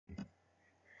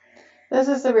This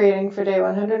is the reading for day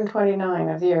 129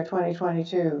 of the year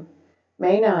 2022,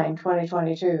 May 9,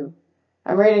 2022.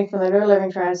 I'm reading from the New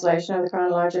Living Translation of the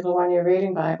Chronological One-Year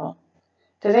Reading Bible.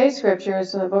 Today's scripture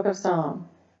is from the book of Psalm.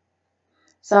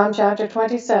 Psalm chapter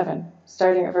 27,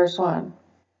 starting at verse 1,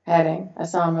 heading, A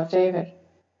Psalm of David.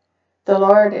 The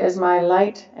Lord is my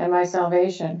light and my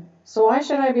salvation, so why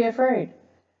should I be afraid?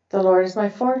 The Lord is my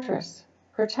fortress,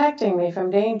 protecting me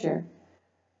from danger,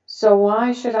 so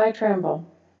why should I tremble?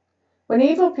 When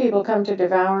evil people come to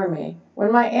devour me,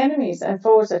 when my enemies and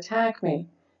foes attack me,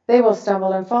 they will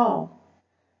stumble and fall.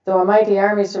 Though a mighty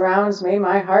army surrounds me,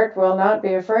 my heart will not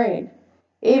be afraid.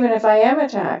 Even if I am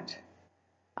attacked,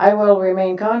 I will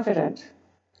remain confident.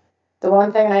 The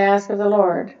one thing I ask of the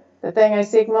Lord, the thing I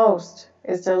seek most,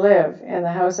 is to live in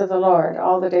the house of the Lord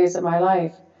all the days of my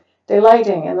life,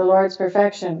 delighting in the Lord's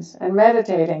perfections and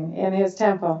meditating in his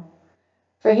temple.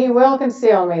 For he will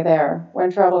conceal me there when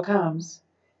trouble comes.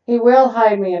 He will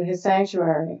hide me in his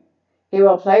sanctuary. He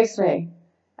will place me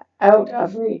out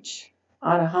of reach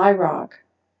on a high rock.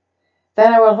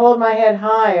 Then I will hold my head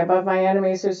high above my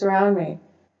enemies who surround me.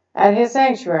 At his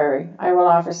sanctuary I will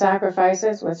offer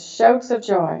sacrifices with shouts of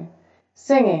joy,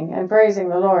 singing and praising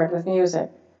the Lord with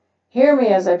music. Hear me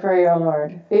as I pray, O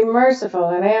Lord. Be merciful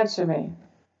and answer me.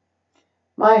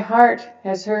 My heart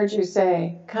has heard you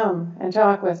say, Come and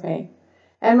talk with me.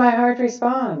 And my heart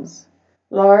responds,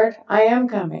 Lord, I am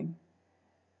coming.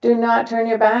 Do not turn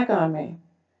your back on me.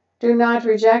 Do not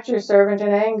reject your servant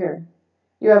in anger.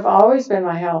 You have always been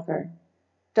my helper.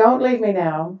 Don't leave me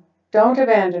now. Don't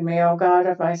abandon me, O God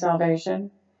of my salvation.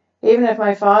 Even if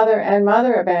my father and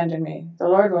mother abandon me, the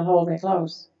Lord will hold me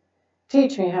close.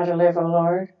 Teach me how to live, O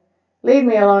Lord. Lead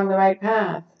me along the right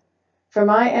path, for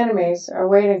my enemies are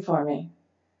waiting for me.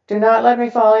 Do not let me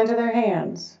fall into their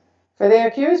hands, for they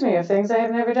accuse me of things I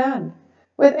have never done.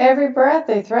 With every breath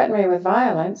they threaten me with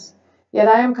violence, yet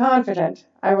I am confident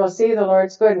I will see the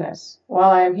Lord's goodness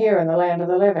while I am here in the land of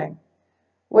the living.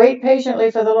 Wait patiently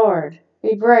for the Lord.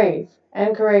 Be brave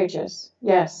and courageous.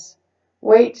 Yes,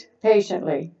 wait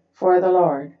patiently for the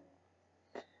Lord.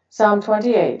 Psalm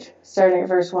 28, starting at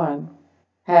verse 1,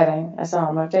 heading, A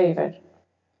Psalm of David.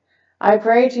 I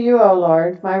pray to you, O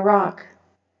Lord, my rock.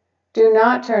 Do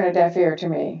not turn a deaf ear to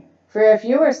me, for if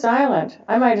you are silent,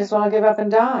 I might as well give up and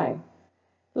die.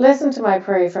 Listen to my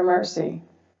prayer for mercy,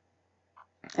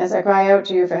 as I cry out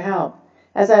to you for help,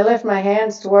 as I lift my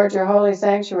hands toward your holy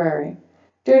sanctuary.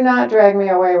 Do not drag me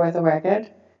away with the wicked,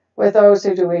 with those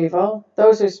who do evil,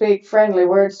 those who speak friendly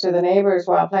words to the neighbors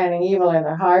while planning evil in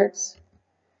their hearts.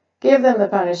 Give them the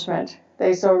punishment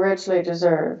they so richly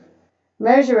deserve.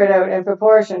 Measure it out in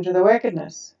proportion to the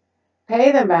wickedness.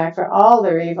 Pay them back for all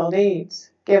their evil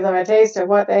deeds. Give them a taste of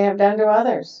what they have done to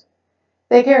others.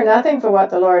 They care nothing for what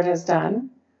the Lord has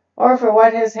done, or for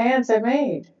what his hands have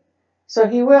made. So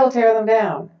he will tear them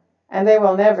down, and they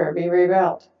will never be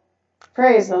rebuilt.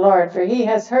 Praise the Lord, for he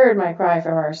has heard my cry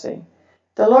for mercy.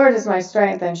 The Lord is my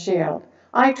strength and shield.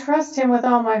 I trust him with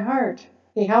all my heart.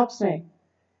 He helps me,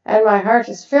 and my heart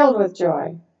is filled with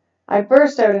joy. I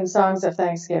burst out in songs of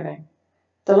thanksgiving.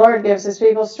 The Lord gives his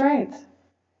people strength.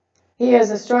 He is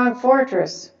a strong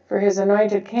fortress for his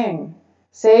anointed king.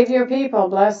 Save your people,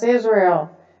 bless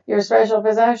Israel, your special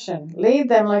possession. Lead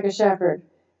them like a shepherd.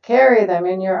 Carry them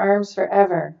in your arms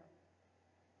forever.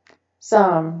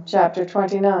 Psalm chapter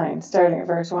 29, starting at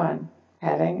verse 1,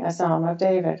 heading, A Psalm of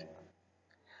David.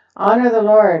 Honor the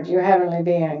Lord, you heavenly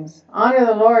beings. Honor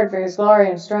the Lord for his glory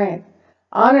and strength.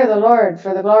 Honor the Lord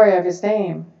for the glory of his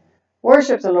name.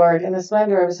 Worship the Lord in the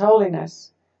splendor of his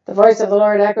holiness. The voice of the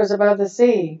Lord echoes above the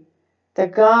sea. The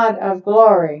God of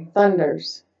glory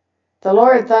thunders. The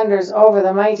Lord thunders over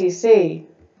the mighty sea.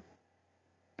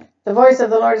 The voice of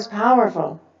the Lord is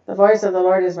powerful. The voice of the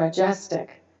Lord is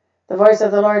majestic. The voice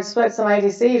of the Lord splits the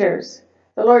mighty cedars.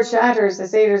 The Lord shatters the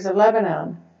cedars of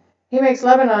Lebanon. He makes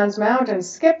Lebanon's mountains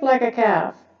skip like a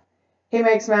calf. He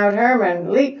makes Mount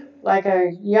Hermon leap like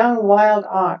a young wild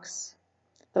ox.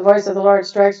 The voice of the Lord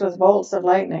strikes with bolts of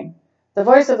lightning. The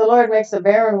voice of the Lord makes the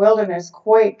barren wilderness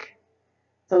quake.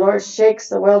 The Lord shakes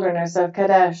the wilderness of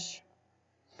Kadesh.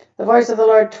 The voice of the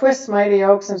Lord twists mighty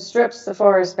oaks and strips the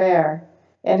forest bare.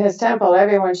 In his temple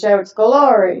everyone shouts,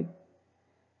 Glory!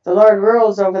 The Lord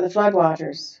rules over the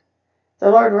floodwaters.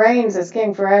 The Lord reigns as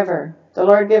king forever. The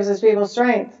Lord gives his people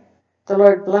strength. The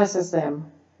Lord blesses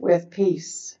them with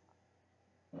peace.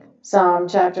 Psalm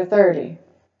chapter 30,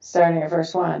 starting at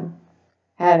verse 1,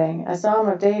 heading, A Psalm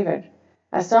of David,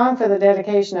 a song for the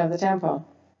dedication of the temple.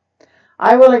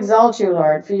 I will exalt you,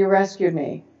 Lord, for you rescued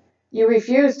me. You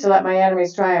refused to let my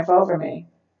enemies triumph over me.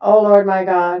 O Lord my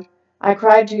God, I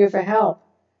cried to you for help,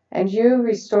 and you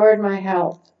restored my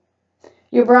health.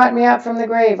 You brought me up from the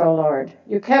grave, O Lord.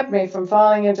 You kept me from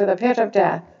falling into the pit of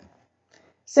death.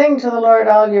 Sing to the Lord,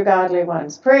 all you godly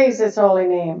ones. Praise his holy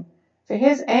name. For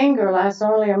his anger lasts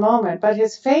only a moment, but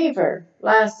his favor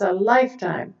lasts a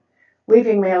lifetime.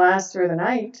 Weeping may last through the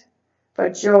night,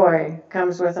 but joy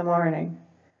comes with the morning.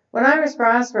 When I was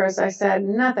prosperous, I said,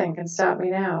 nothing can stop me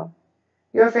now.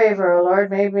 Your favor, O Lord,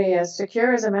 made me as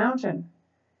secure as a mountain.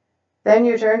 Then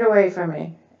you turned away from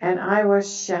me, and I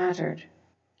was shattered.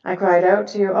 I cried out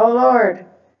to you, O Lord.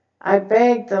 I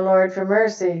begged the Lord for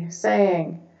mercy,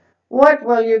 saying, what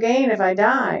will you gain if I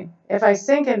die, if I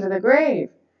sink into the grave?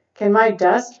 Can my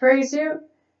dust praise you?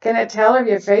 Can it tell of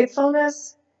your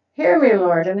faithfulness? Hear me,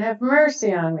 Lord, and have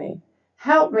mercy on me.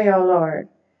 Help me, O Lord.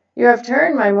 You have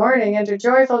turned my mourning into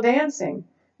joyful dancing.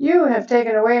 You have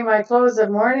taken away my clothes of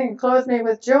mourning and clothed me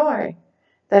with joy,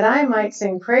 that I might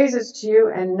sing praises to you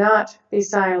and not be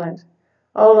silent.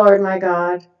 O Lord my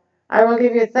God, I will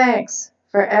give you thanks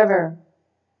forever.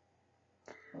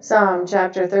 Psalm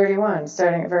chapter 31,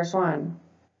 starting at verse 1.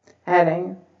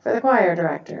 Heading for the choir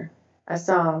director, a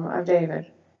psalm of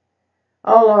David.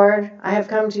 O Lord, I have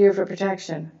come to you for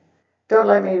protection. Don't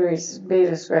let me be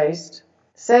disgraced.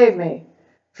 Save me,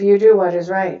 for you do what is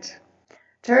right.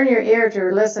 Turn your ear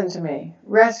to listen to me.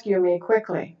 Rescue me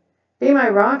quickly. Be my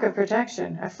rock of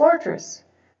protection, a fortress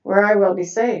where I will be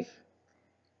safe.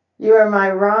 You are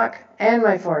my rock and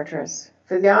my fortress.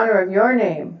 For the honor of your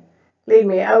name, lead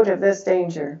me out of this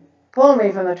danger. Pull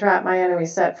me from the trap my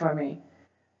enemies set for me.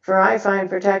 For I find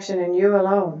protection in you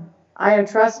alone. I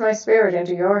entrust my spirit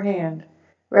into your hand.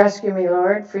 Rescue me,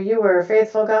 Lord, for you are a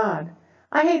faithful God.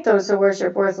 I hate those who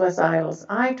worship worthless idols.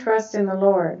 I trust in the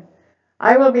Lord.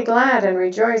 I will be glad and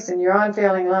rejoice in your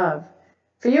unfailing love.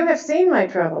 For you have seen my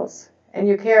troubles, and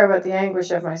you care about the anguish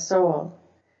of my soul.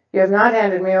 You have not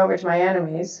handed me over to my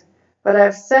enemies, but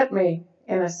have set me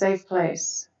in a safe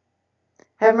place.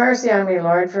 Have mercy on me,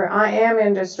 Lord, for I am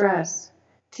in distress.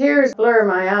 Tears blur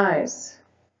my eyes.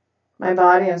 My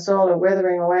body and soul are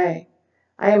withering away.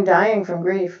 I am dying from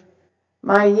grief.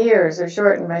 My years have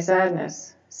shortened my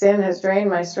sadness. Sin has drained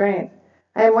my strength.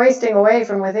 I am wasting away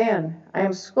from within. I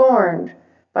am scorned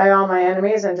by all my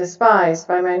enemies and despised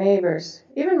by my neighbors.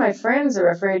 Even my friends are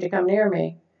afraid to come near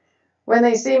me. When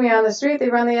they see me on the street, they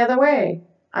run the other way.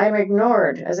 I am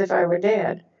ignored as if I were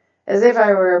dead, as if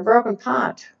I were a broken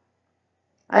pot.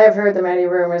 I have heard the many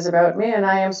rumors about me, and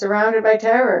I am surrounded by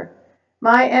terror.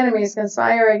 My enemies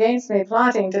conspire against me,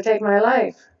 plotting to take my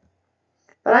life.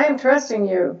 But I am trusting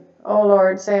you, O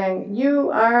Lord, saying,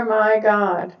 you are my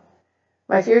God.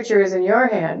 My future is in your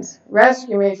hands.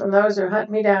 Rescue me from those who hunt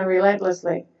me down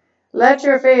relentlessly. Let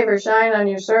your favor shine on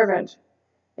your servant.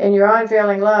 In your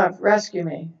unfailing love, rescue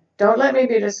me. Don't let me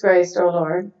be disgraced, O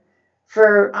Lord,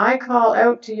 for I call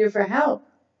out to you for help.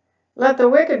 Let the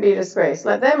wicked be disgraced.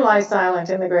 Let them lie silent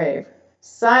in the grave.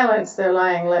 Silence their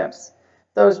lying lips,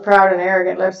 those proud and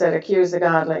arrogant lips that accuse the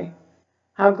godly.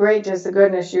 How great is the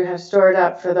goodness you have stored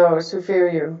up for those who fear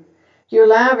you. You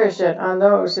lavish it on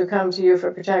those who come to you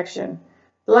for protection,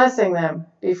 blessing them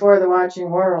before the watching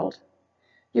world.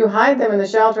 You hide them in the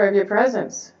shelter of your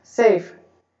presence, safe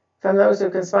from those who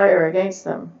conspire against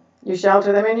them. You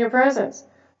shelter them in your presence,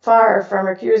 far from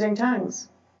accusing tongues.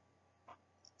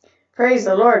 Praise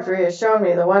the Lord, for he has shown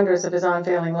me the wonders of his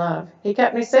unfailing love. He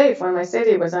kept me safe when my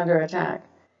city was under attack.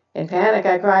 In panic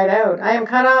I cried out, I am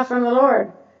cut off from the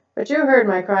Lord. But you heard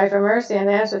my cry for mercy and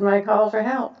answered my call for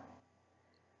help.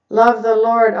 Love the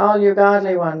Lord, all you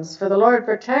godly ones, for the Lord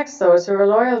protects those who are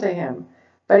loyal to him,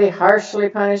 but he harshly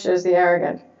punishes the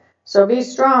arrogant. So be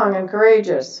strong and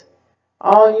courageous,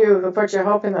 all you who put your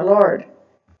hope in the Lord.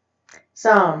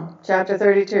 Psalm chapter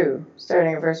 32,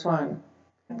 starting at verse 1.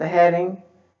 The heading,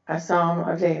 a Psalm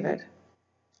of David.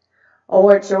 Oh,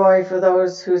 what joy for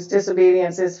those whose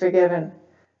disobedience is forgiven,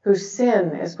 whose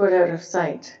sin is put out of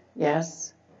sight.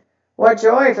 Yes. What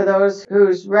joy for those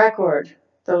whose record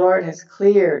the Lord has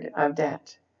cleared of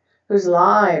debt, whose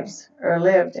lives are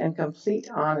lived in complete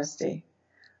honesty.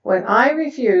 When I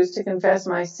refused to confess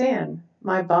my sin,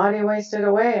 my body wasted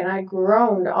away, and I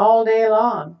groaned all day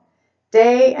long.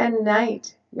 Day and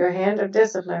night, your hand of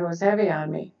discipline was heavy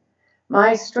on me.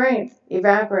 My strength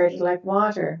evaporated like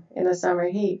water in the summer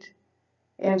heat.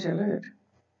 Interlude.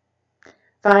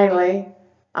 Finally,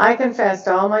 I confessed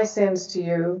all my sins to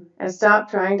you and stopped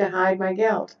trying to hide my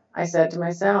guilt. I said to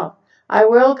myself, I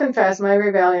will confess my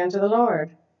rebellion to the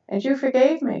Lord, and you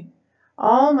forgave me.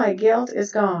 All my guilt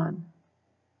is gone.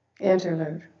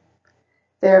 Interlude.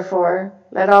 Therefore,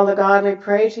 let all the godly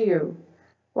pray to you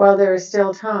while there is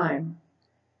still time,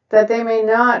 that they may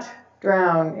not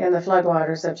drown in the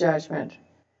floodwaters of judgment.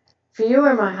 For you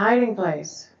are my hiding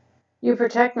place. You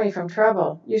protect me from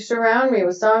trouble. You surround me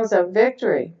with songs of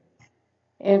victory.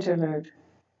 Interlude.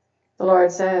 The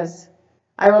Lord says,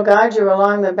 I will guide you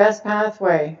along the best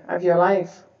pathway of your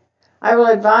life. I will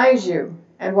advise you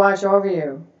and watch over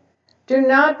you. Do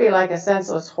not be like a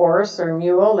senseless horse or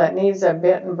mule that needs a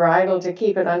bit and bridle to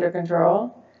keep it under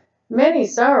control. Many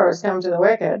sorrows come to the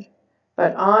wicked,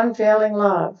 but unfailing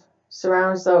love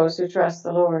surrounds those who trust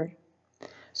the Lord.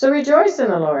 So rejoice in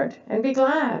the Lord and be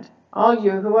glad, all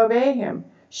you who obey him.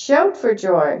 Shout for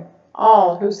joy,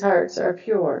 all whose hearts are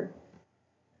pure.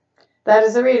 That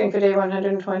is the reading for day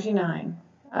 129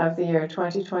 of the year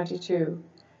 2022.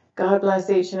 God bless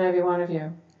each and every one of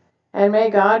you, and may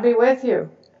God be with you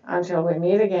until we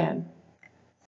meet again.